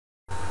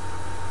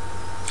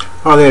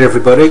Hi there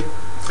everybody,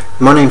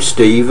 my name's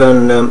Steve,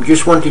 and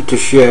just wanted to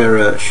share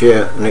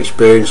an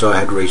experience I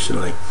had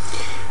recently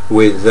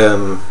with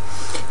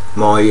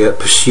my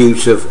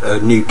pursuit of a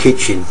new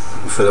kitchen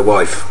for the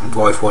wife. The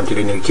wife wanted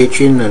a new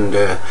kitchen, and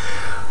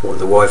what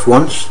the wife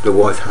wants, the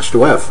wife has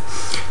to have.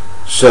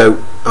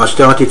 So I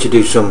started to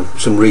do some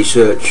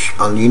research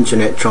on the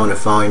internet, trying to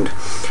find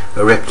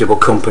a reputable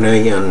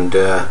company and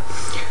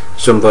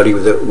somebody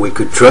that we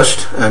could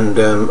trust, and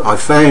I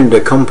found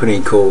a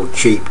company called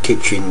Cheap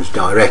Kitchens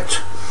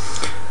Direct.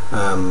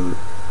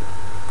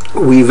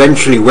 We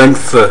eventually went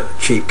for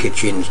Cheap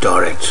Kitchens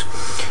Direct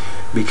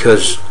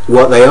because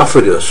what they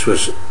offered us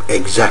was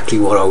exactly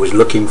what I was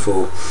looking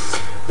for.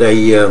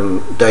 They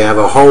have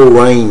a whole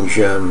range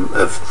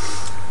of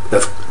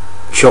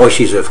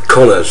choices of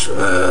colours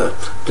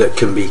that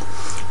can be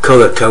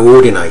colour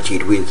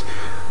coordinated with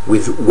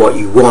what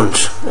you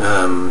want.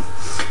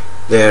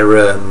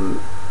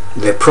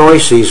 Their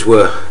prices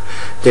weren't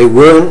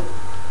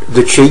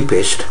the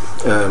cheapest,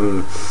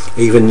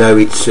 even though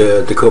it's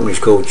the company's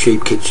called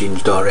Cheap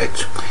Kitchens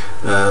Direct.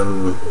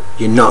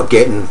 You're not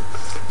getting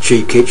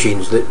cheap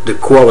kitchens. The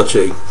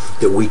quality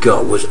that we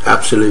got was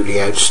absolutely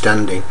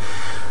outstanding.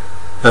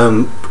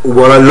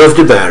 What I loved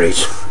about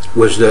it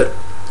was that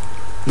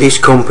this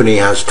company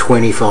has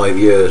 25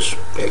 years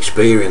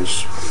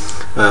experience,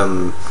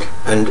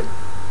 and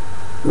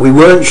we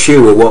weren't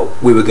sure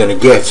what we were going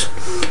to get.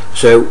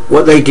 So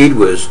what they did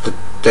was that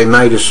they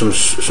made us some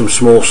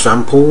small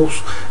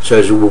samples so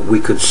as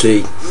we could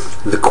see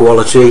the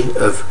quality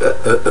of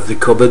the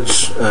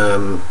cupboards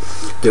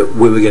that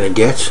we were going to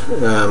get,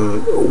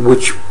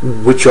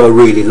 which I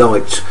really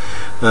liked.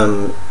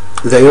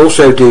 They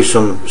also do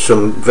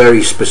some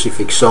very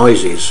specific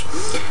sizes.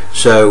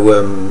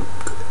 So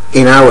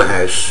in our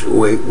house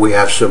we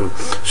have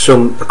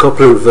a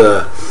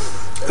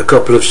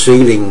couple of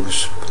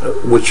ceilings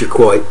which are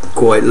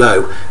quite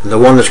low, and the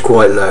one that's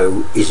quite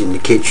low is in the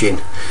kitchen.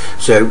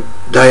 So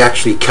they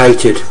actually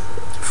catered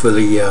for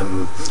the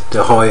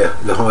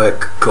higher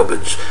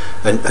cupboards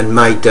and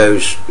made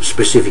those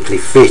specifically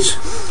fit.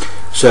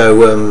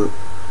 So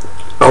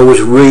I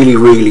was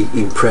really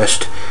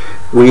impressed.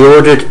 We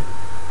ordered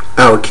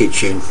our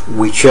kitchen,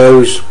 we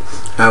chose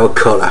our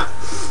colour,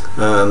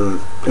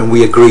 and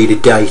we agreed a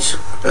date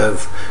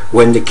of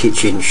when the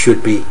kitchen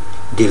should be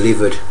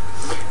delivered.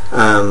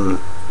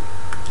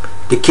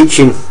 The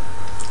kitchen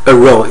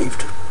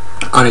arrived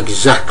on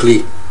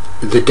exactly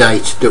the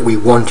date that we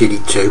wanted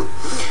it to.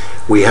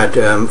 We had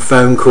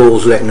phone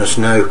calls letting us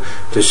know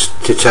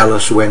to tell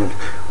us when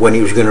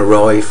it was going to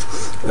arrive,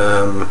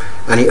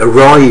 and it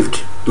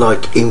arrived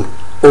like in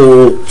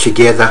all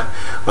together.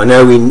 I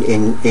know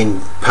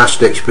in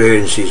past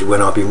experiences when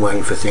I've been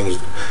waiting for things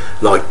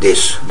like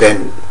this,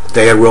 then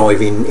they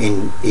arrive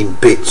in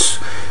bits,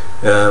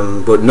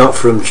 but not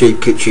from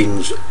Cheap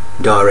Kitchens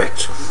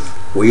Direct.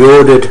 We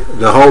ordered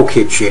the whole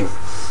kitchen,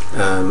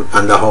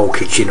 and the whole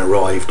kitchen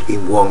arrived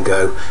in one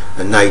go,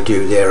 and they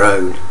do their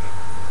own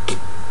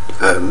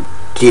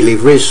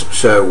deliveries.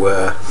 So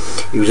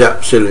it was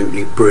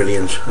absolutely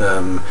brilliant.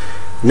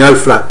 No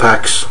flat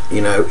packs,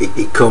 you know,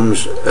 it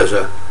comes as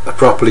a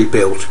properly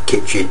built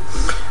kitchen.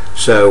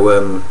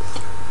 So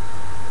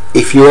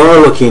if you are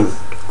looking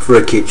for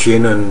a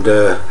kitchen, and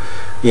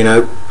you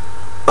know,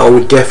 I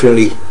would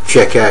definitely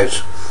check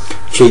out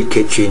Cheap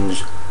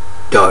Kitchens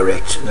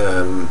Direct.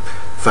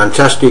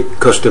 Fantastic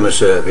customer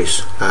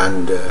service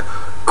and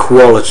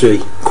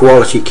quality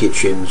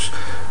kitchens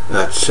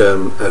at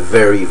a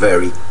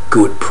very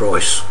good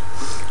price.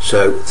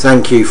 So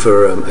thank you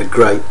for a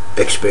great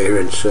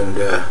experience, and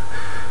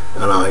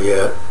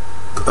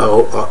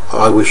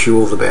I wish you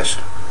all the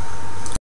best.